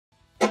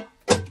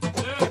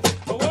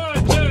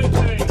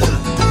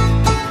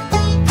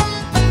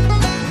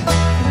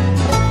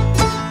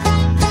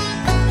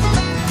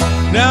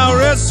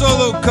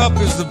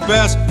is the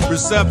best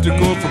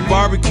receptacle for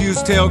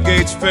barbecues,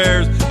 tailgates,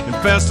 fairs, and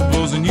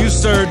festivals. And you,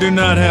 sir, do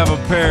not have a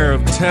pair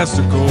of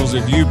testicles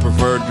if you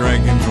prefer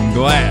drinking from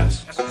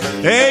glass.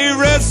 A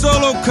Red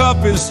Solo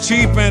cup is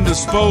cheap and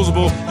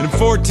disposable. In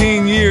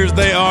 14 years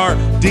they are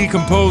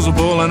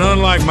decomposable. And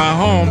unlike my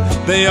home,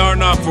 they are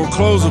not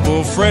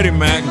foreclosable. Freddie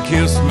Mac can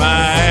kiss my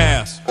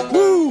ass.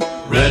 Woo!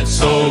 Red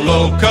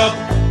Solo cup,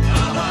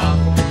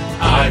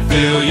 I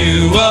fill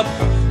you up.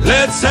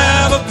 Let's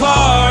have a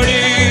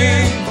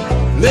party.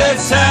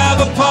 Let's have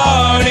a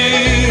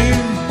party.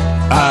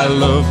 I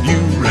love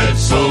you, Red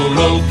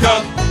Solo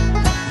cup.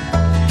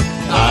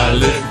 I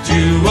lift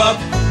you up.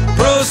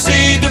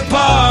 Proceed to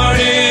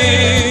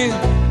party.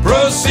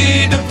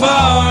 Proceed to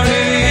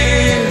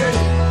party.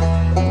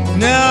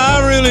 Now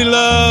I really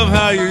love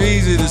how you're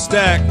easy to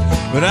stack,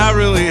 but I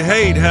really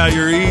hate how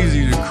you're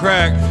easy to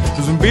crack.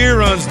 Cause when beer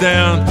runs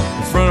down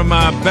in front of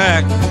my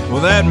back,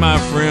 well that, my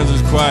friends,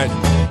 is quite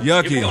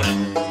yucky.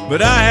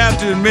 But I have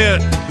to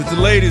admit that the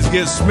ladies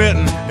get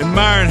smitten,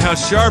 admiring how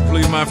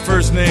sharply my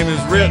first name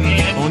is written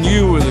on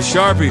you with a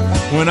Sharpie,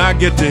 when I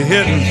get to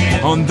hitting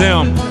on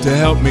them to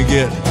help me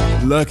get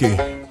lucky.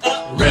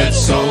 Red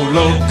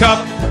Solo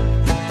cup,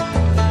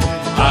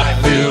 I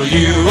fill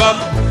you up.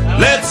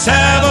 Let's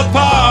have a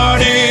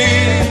party.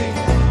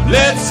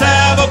 Let's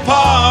have a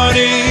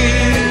party.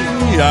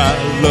 I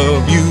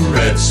love you,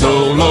 Red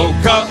Solo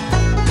cup.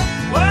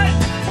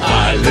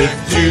 I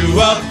lift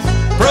you up.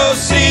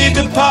 Proceed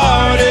to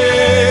party.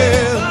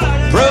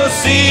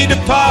 Proceed to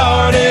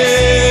party.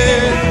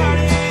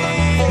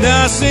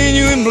 Now I've seen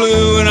you in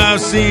blue and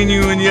I've seen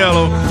you in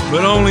yellow,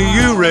 but only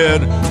you,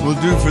 Red, will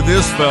do for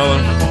this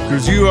fella.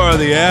 Cause you are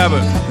the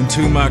Abbott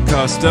to my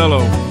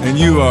Costello, and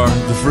you are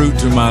the fruit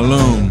to my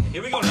loom.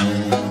 Here we go now.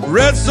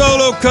 Red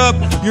Solo cup,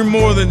 you're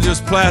more than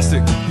just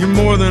plastic. You're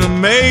more than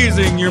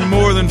amazing, you're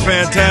more than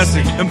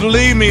fantastic. And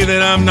believe me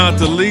that I'm not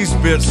the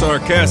least bit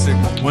sarcastic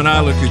when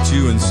I look at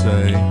you and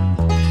say,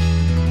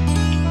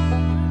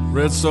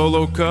 Red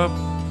Solo cup,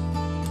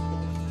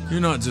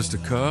 you're not just a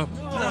cup.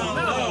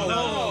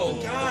 No,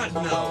 God,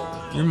 no.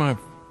 You're my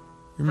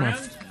friend.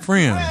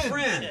 Friend.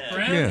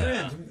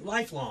 Yeah.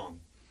 Lifelong.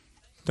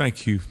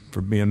 Thank you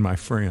for being my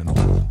friend.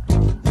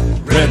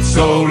 Red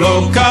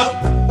Solo cup,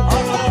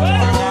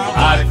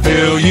 I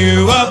fill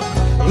you up.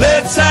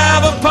 Let's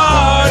have a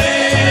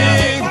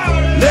party.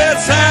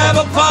 Let's have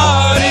a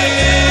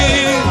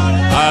party.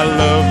 I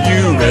love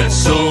you, Red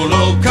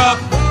Solo cup.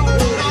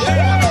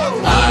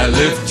 I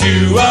lift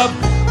you up.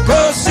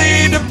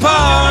 Proceed to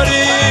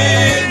party.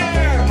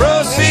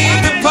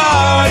 Proceed to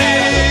party.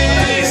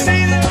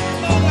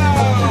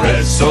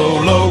 Red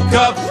Solo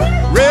cup,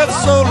 Red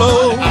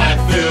Solo, I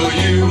fill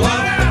you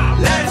up.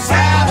 Let's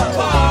have a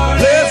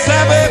party. Let's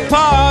have a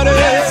party.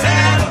 Let's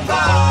have a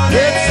party.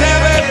 Let's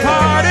have a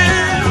party.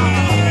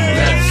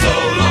 Red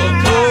Solo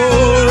cup,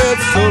 oh, Red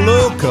Solo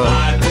cup, I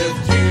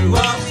lift you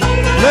up.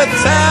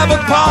 Let's have a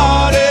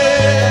party.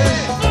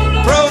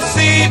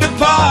 Proceed to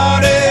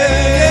party.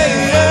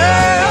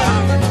 Yeah.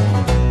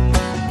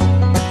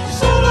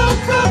 Solo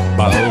cup,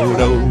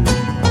 Ba-do.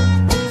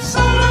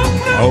 Solo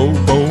cup,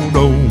 oh, oh,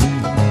 no.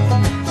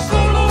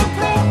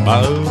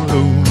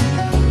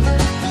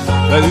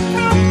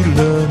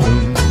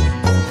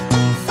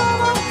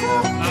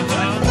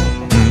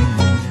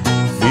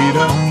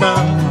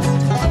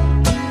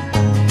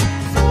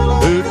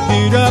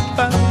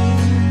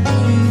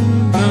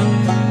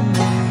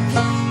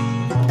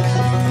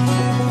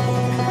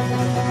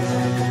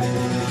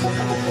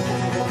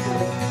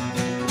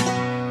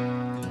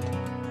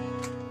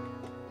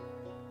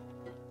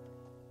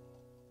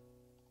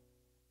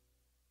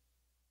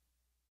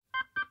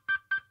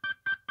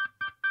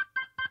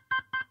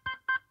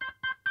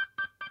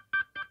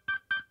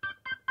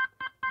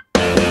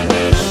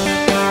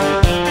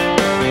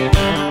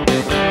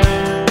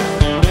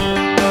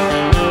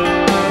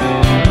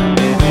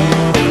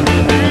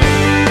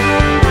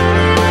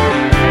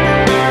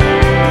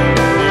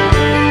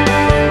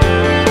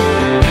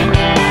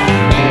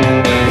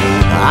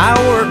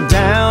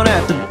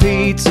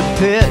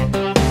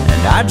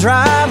 I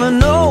drive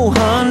an old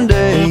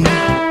Hyundai.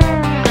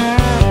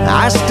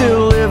 I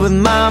still live with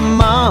my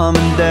mom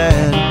and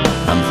dad.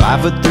 I'm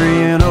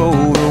 5'3" and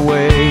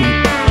overweight.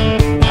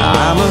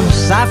 I'm a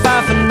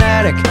sci-fi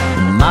fanatic,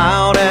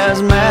 mild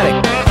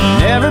asthmatic.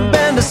 Never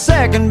been to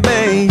second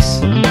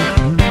base,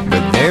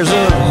 but there's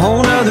a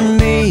whole nother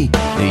me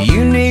that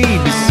you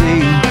need to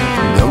see.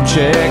 Go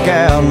check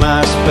out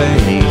my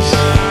space.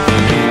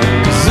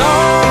 'Cause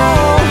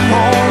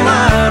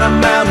online,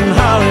 I'm out in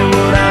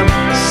Hollywood. I'm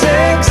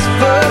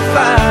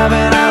 6'5"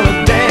 and I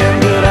look damn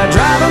good. I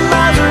drive a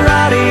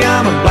Maserati,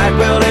 I'm a black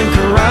belt in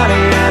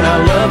karate, and I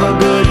love a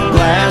good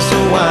glass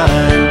of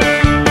wine.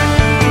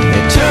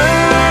 It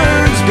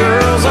turns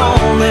girls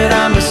on that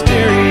I'm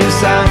mysterious.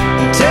 I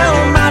tell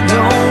them I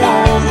don't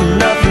want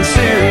nothing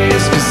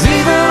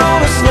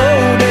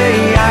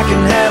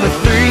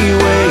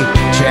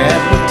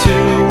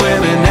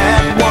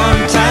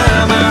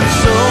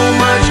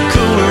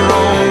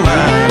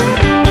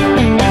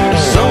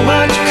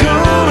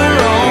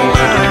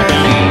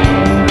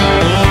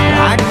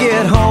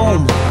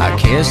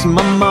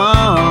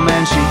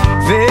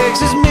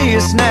fixes me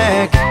a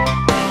snack,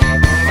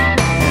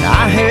 and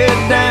I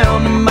head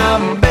down to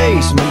my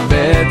basement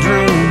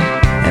bedroom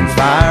and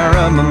fire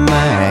up my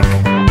Mac.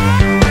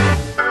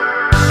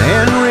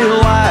 In real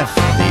life,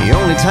 the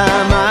only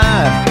time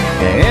I've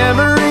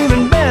ever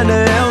even been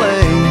to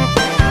LA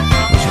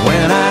was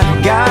when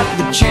I got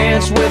the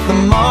chance with the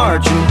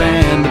marching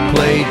band to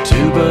play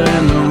tuba